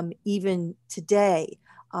even today.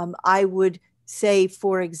 I would say,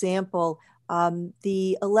 for example,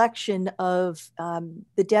 the election of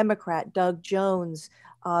the Democrat, Doug Jones,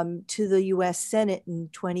 to the US Senate in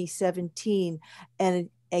 2017, and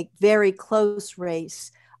a very close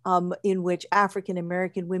race in which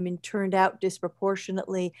African-American women turned out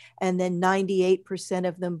disproportionately, and then 98%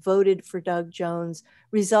 of them voted for Doug Jones,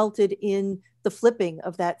 resulted in the flipping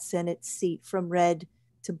of that Senate seat from red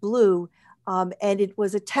to blue. And it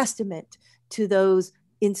was a testament to those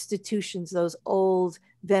institutions, those old,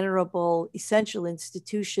 venerable, essential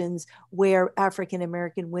institutions where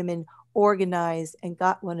African-American women organized and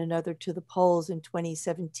got one another to the polls in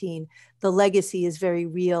 2017. The legacy is very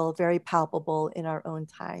real, very palpable in our own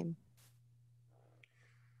time.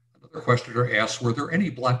 Another questioner asks, were there any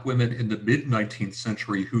Black women in the mid-19th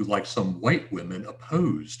century who, like some white women,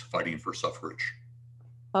 opposed fighting for suffrage?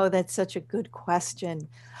 Oh, that's such a good question.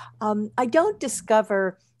 I don't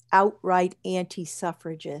discover outright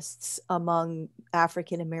anti-suffragists among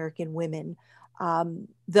African-American women,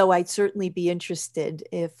 though I'd certainly be interested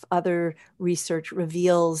if other research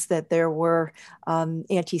reveals that there were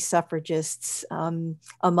anti-suffragists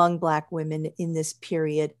among Black women in this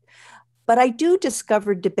period. But I do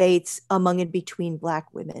discover debates among and between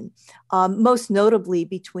Black women, most notably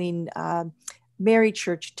between Mary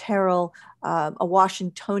Church Terrell, a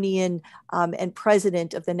Washingtonian and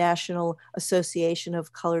president of the National Association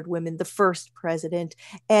of Colored Women, the first president,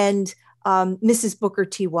 and Mrs. Booker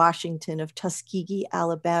T. Washington of Tuskegee,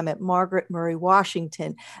 Alabama, Margaret Murray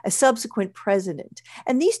Washington, a subsequent president.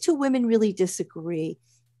 And these two women really disagree.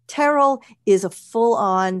 Terrell is a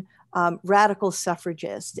full-on radical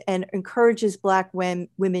suffragist and encourages Black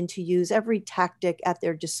women to use every tactic at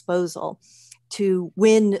their disposal to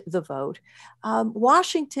win the vote.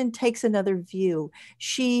 Washington takes another view.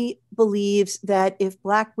 She believes that if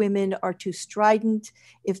Black women are too strident,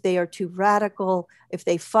 if they are too radical, if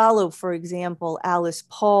they follow, for example, Alice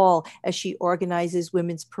Paul as she organizes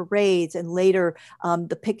women's parades and later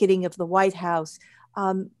the picketing of the White House,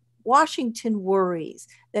 Washington worries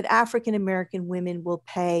that African American women will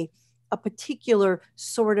pay a particular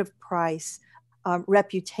sort of price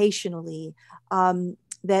reputationally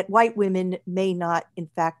that white women may not in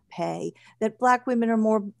fact pay, that Black women are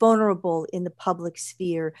more vulnerable in the public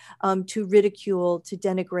sphere to ridicule, to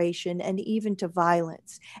denigration, and even to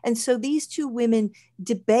violence. And so these two women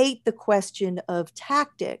debate the question of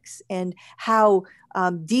tactics and how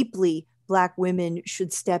deeply Black women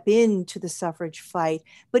should step into the suffrage fight.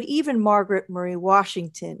 But even Margaret Murray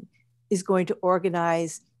Washington is going to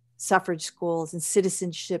organize suffrage schools and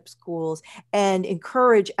citizenship schools and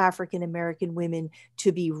encourage African American women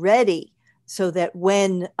to be ready so that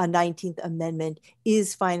when a 19th Amendment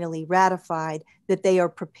is finally ratified, that they are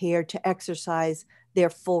prepared to exercise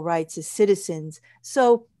their full rights as citizens.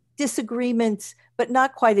 So disagreements, but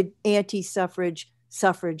not quite an anti-suffrage,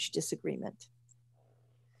 suffrage disagreement.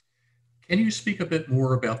 Can you speak a bit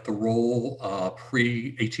more about the role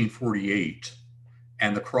pre-1848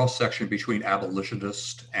 and the cross-section between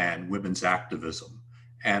abolitionist and women's activism?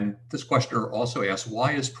 And this questioner also asks,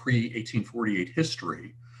 why is pre-1848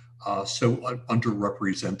 history so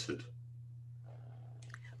underrepresented?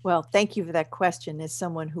 Well, thank you for that question. As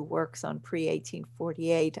someone who works on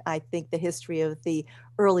pre-1848, I think the history of the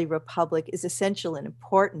early republic is essential and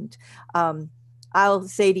important. I'll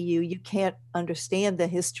say to you, you can't understand the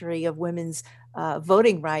history of women's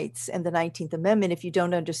voting rights and the 19th Amendment if you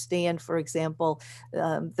don't understand, for example,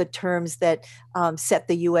 the terms that set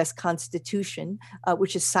the US Constitution,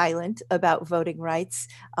 which is silent about voting rights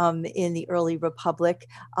in the early republic.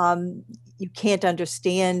 You can't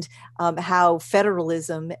understand how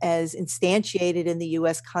federalism, as instantiated in the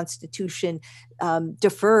US Constitution,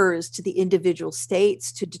 defers to the individual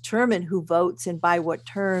states to determine who votes and by what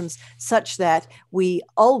terms, such that we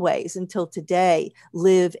always, until today,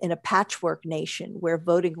 live in a patchwork nation where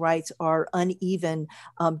voting rights are uneven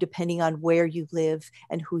depending on where you live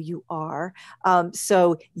and who you are.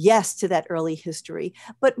 So yes, to that early history.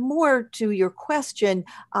 But more to your question,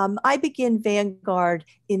 I begin Vanguard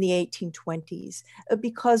in the 1820s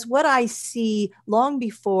because what I see long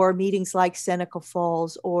before meetings like Seneca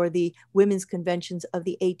Falls or the women's conventions of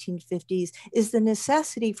the 1850s is the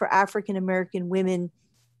necessity for African American women,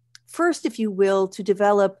 first, if you will, to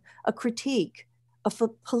develop a critique, a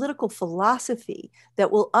political philosophy that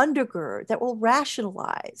will undergird, that will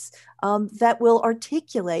rationalize, that will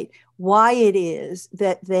articulate why it is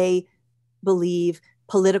that they believe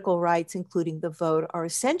political rights, including the vote, are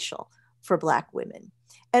essential for Black women.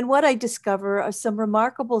 And what I discover are some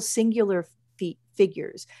remarkable singular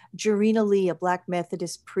figures. Jarena Lee, a Black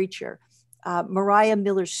Methodist preacher, Mariah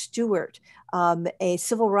Miller Stewart, a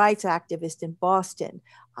civil rights activist in Boston,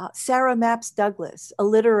 Sarah Mapps Douglas, a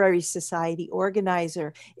literary society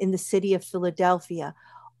organizer in the city of Philadelphia.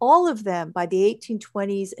 All of them by the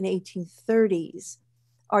 1820s and 1830s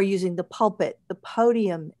are using the pulpit, the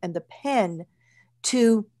podium, and the pen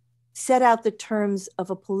to set out the terms of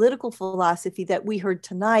a political philosophy that we heard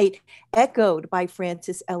tonight, echoed by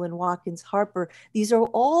Frances Ellen Watkins Harper. These are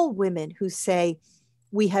all women who say,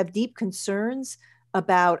 we have deep concerns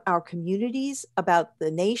about our communities, about the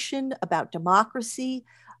nation, about democracy.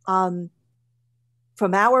 From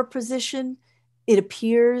our position, it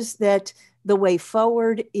appears that the way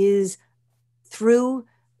forward is through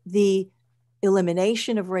the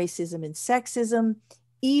elimination of racism and sexism.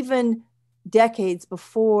 Even decades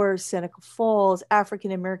before Seneca Falls,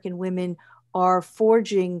 African American women are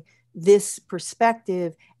forging this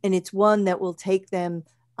perspective, and it's one that will take them,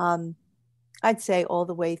 I'd say, all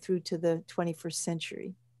the way through to the 21st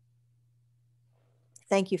century.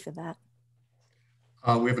 Thank you for that.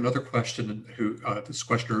 We have another question who this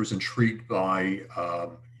questioner is intrigued by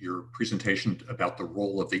your presentation about the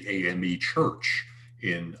role of the AME Church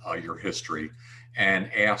in your history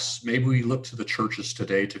and asks, maybe we look to the churches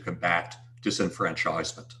today to combat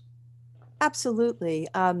disenfranchisement. Absolutely.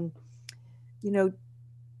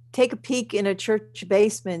 Take a peek in a church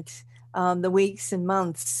basement the weeks and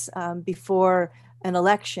months before an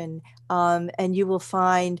election, and you will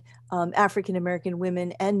find African American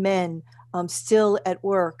women and men still at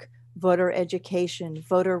work voter education,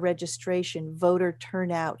 voter registration, voter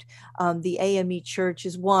turnout. The AME Church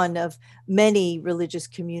is one of many religious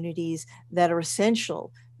communities that are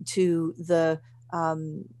essential to the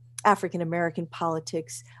African American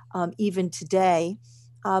politics even today.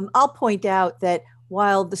 I'll point out that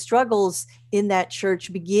while the struggles in that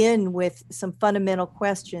church begin with some fundamental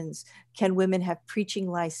questions, can women have preaching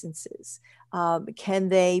licenses? Can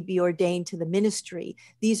they be ordained to the ministry?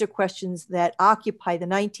 These are questions that occupy the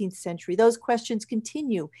 19th century. Those questions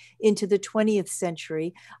continue into the 20th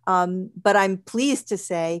century. But I'm pleased to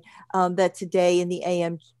say that today in the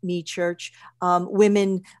AME Church,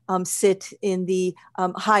 women sit in the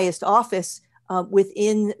highest office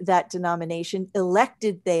within that denomination,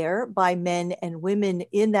 elected there by men and women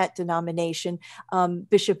in that denomination.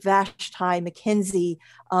 Bishop Vashti McKenzie,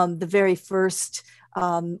 the very first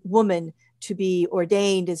woman to be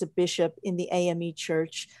ordained as a bishop in the AME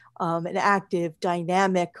Church, an active,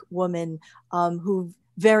 dynamic woman who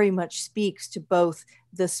very much speaks to both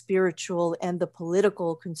the spiritual and the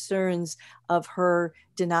political concerns of her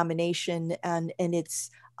denomination and its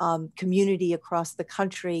community across the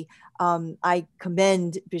country. I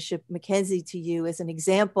commend Bishop McKenzie to you as an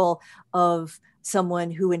example of someone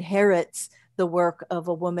who inherits the work of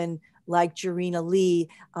a woman like Jarena Lee,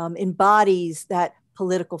 embodies that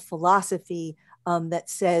political philosophy that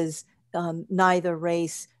says neither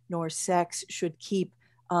race nor sex should keep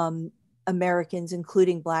Americans,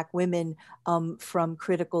 including Black women, from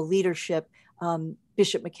critical leadership.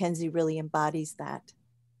 Bishop McKenzie really embodies that.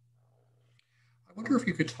 I wonder if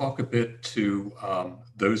you could talk a bit to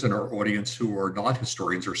those in our audience who are not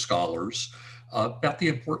historians or scholars about the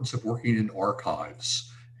importance of working in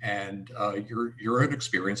archives and your own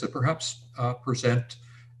experience, and perhaps present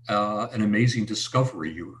an amazing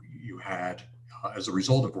discovery you had as a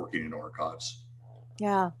result of working in archives.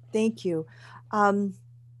 Yeah, thank you. I've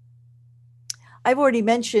already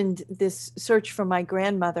mentioned this search for my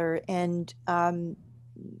grandmother, and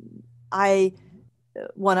I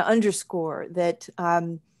want to underscore that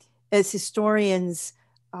as historians,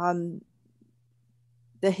 the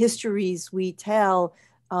histories we tell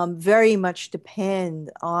very much depend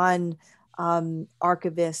on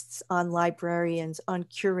archivists, on librarians, on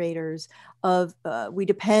curators. We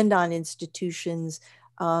depend on institutions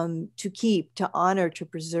to keep, to honor, to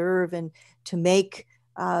preserve, and to make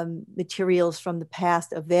materials from the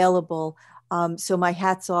past available. So my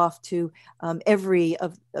hat's off to every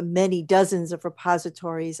of many dozens of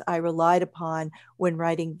repositories I relied upon when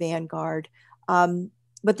writing Vanguard.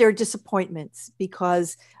 But there are disappointments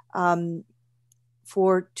because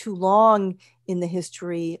for too long in the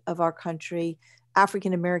history of our country,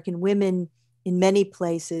 African American women in many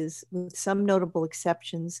places, with some notable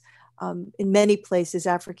exceptions, in many places,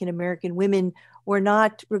 African American women were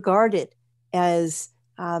not regarded as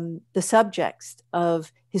the subjects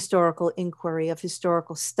of historical inquiry, of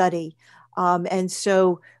historical study. And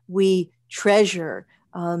so we treasure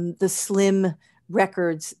the slim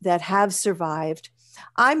records that have survived.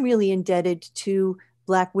 I'm really indebted to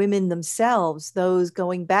Black women themselves, those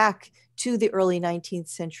going back to the early 19th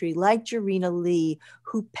century, like Jarena Lee,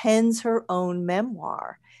 who pens her own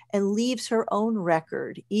memoir and leaves her own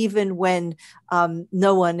record, even when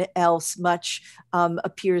no one else much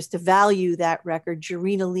appears to value that record.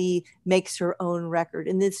 Jarena Lee makes her own record.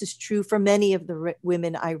 And this is true for many of the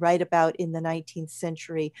women I write about in the 19th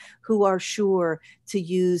century, who are sure to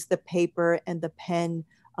use the paper and the pen,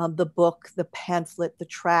 the book, the pamphlet, the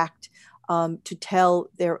tract, to tell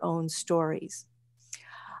their own stories.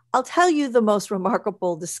 I'll tell you the most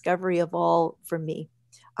remarkable discovery of all for me.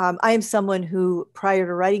 I am someone who, prior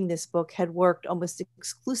to writing this book, had worked almost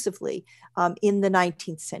exclusively in the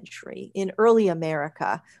 19th century, in early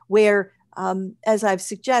America, where, as I've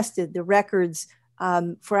suggested, the records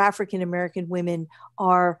for African American women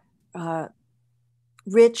are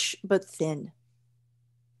rich but thin.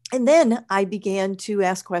 And then I began to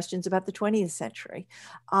ask questions about the 20th century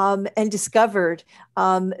and discovered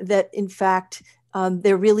that, in fact,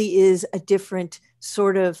 there really is a different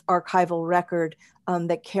sort of archival record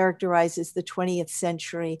that characterizes the 20th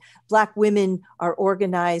century. Black women are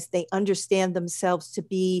organized. They understand themselves to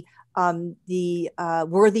be the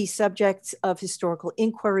worthy subjects of historical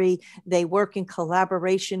inquiry. They work in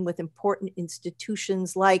collaboration with important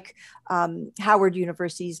institutions like Howard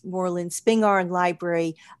University's Moreland Spingarn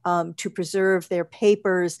Library to preserve their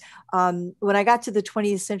papers. When I got to the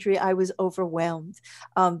 20th century, I was overwhelmed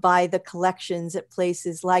by the collections at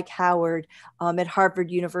places like Howard, at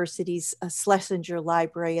Harvard University's Schlesinger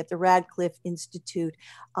Library, at the Radcliffe Institute,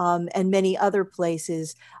 and many other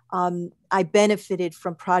places. I benefited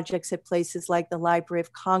from projects at places like the Library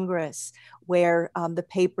of Congress, where the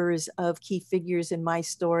papers of key figures in my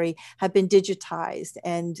story have been digitized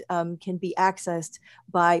and can be accessed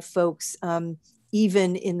by folks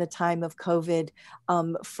even in the time of COVID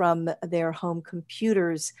from their home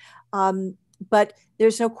computers. But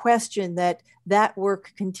there's no question that that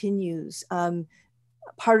work continues.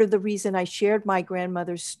 Part of the reason I shared my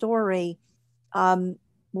grandmother's story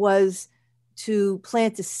was to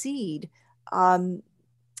plant a seed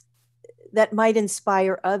that might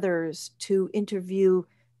inspire others to interview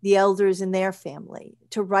the elders in their family,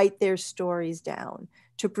 to write their stories down,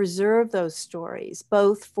 to preserve those stories,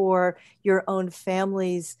 both for your own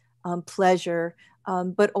family's pleasure,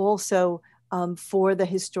 but also for the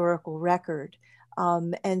historical record.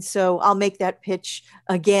 And so I'll make that pitch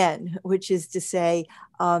again, which is to say,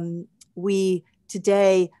 we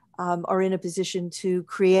today are in a position to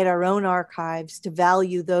create our own archives, to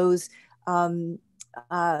value those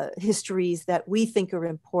histories that we think are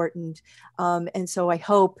important. And so I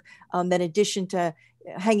hope that in addition to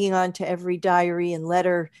hanging on to every diary and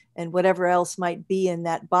letter and whatever else might be in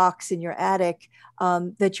that box in your attic,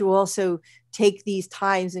 that you also take these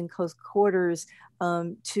times in close quarters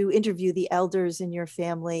to interview the elders in your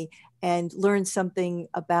family and learn something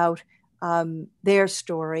about their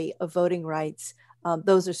story of voting rights.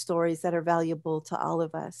 Those are stories that are valuable to all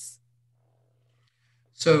of us.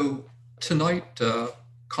 So tonight,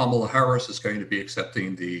 Kamala Harris is going to be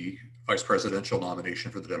accepting the vice presidential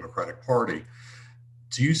nomination for the Democratic Party.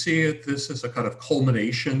 Do you see this as a kind of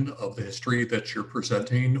culmination of the history that you're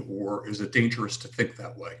presenting, or is it dangerous to think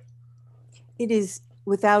that way? It is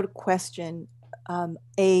without question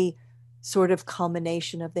a sort of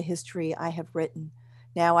culmination of the history I have written.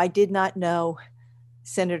 Now, I did not know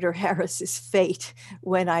Senator Harris's fate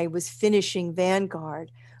when I was finishing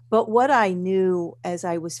Vanguard, but what I knew as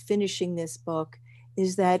I was finishing this book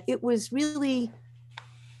is that it was really,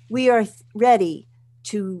 we are ready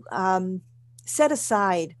to set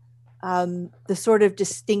aside the sort of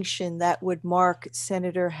distinction that would mark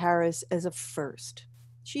Senator Harris as a first.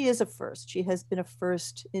 She is a first. She has been a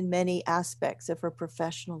first in many aspects of her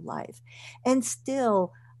professional life. And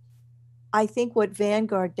still, I think what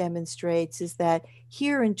Vanguard demonstrates is that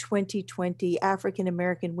here in 2020,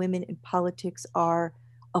 African-American women in politics are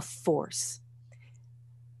a force.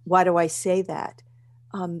 Why do I say that?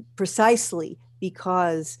 Precisely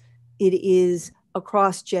because it is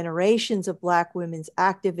across generations of Black women's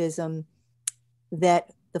activism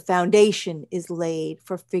that the foundation is laid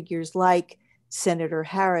for figures like Senator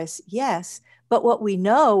Harris, yes, but what we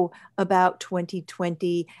know about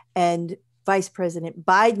 2020 and Vice President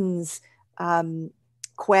Biden's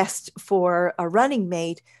quest for a running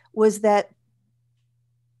mate was that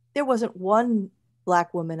there wasn't one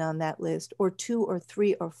Black woman on that list, or two or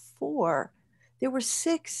three or four. There were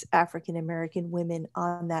 6 African-American women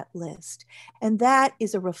on that list. And that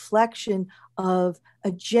is a reflection of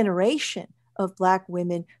a generation of Black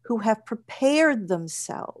women who have prepared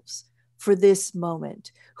themselves for this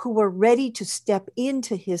moment, who were ready to step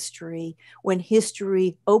into history when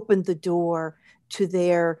history opened the door to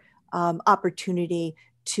their opportunity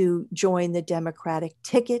to join the Democratic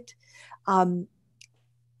ticket.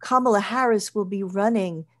 Kamala Harris will be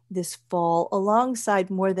running this fall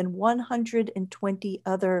alongside more than 120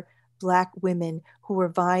 other Black women who are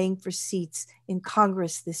vying for seats in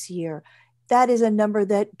Congress this year. That is a number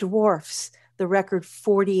that dwarfs the record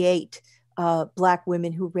 48 Black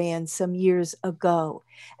women who ran some years ago.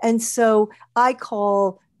 And so I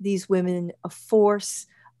call these women a force.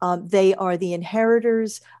 They are the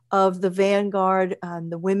inheritors of the Vanguard,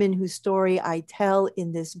 the women whose story I tell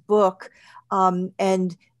in this book.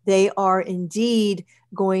 And they are indeed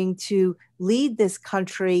going to lead this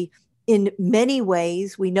country in many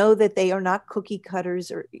ways. We know that they are not cookie cutters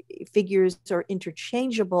or figures or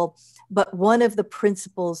interchangeable, but one of the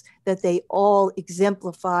principles that they all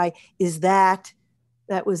exemplify is that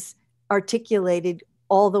was articulated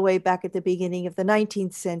all the way back at the beginning of the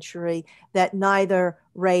 19th century, that neither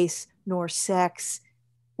race nor sex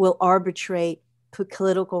will arbitrate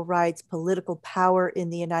political rights, political power in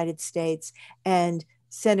the United States. And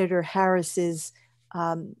Senator Harris's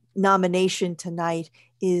nomination tonight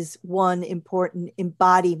is one important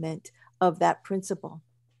embodiment of that principle.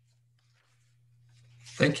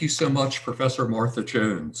 Thank you so much, Professor Martha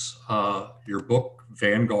Jones. Your book,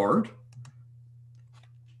 Vanguard,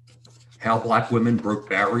 How Black Women Broke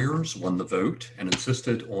Barriers, Won the Vote, and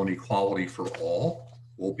Insisted on Equality for All,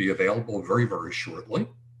 will be available very, very shortly.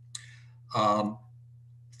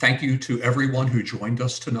 Thank you to everyone who joined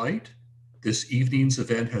us tonight. This evening's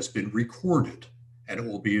event has been recorded and it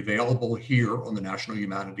will be available here on the National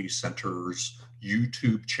Humanities Center's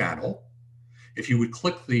YouTube channel. If you would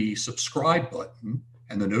click the subscribe button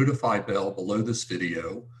and the notify bell below this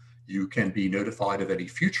video, you can be notified of any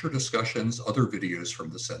future discussions, other videos from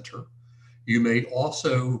the center. You may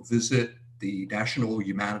also visit the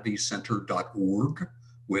nationalhumanities.center.org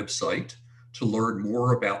website to learn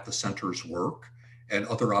more about the center's work and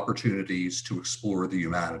other opportunities to explore the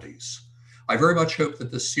humanities. I very much hope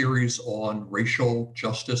that this series on racial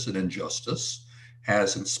justice and injustice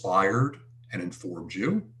has inspired and informed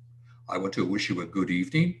you. I want to wish you a good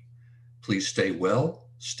evening. Please stay well,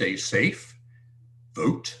 stay safe,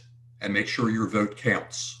 vote, and make sure your vote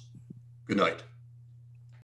counts. Good night.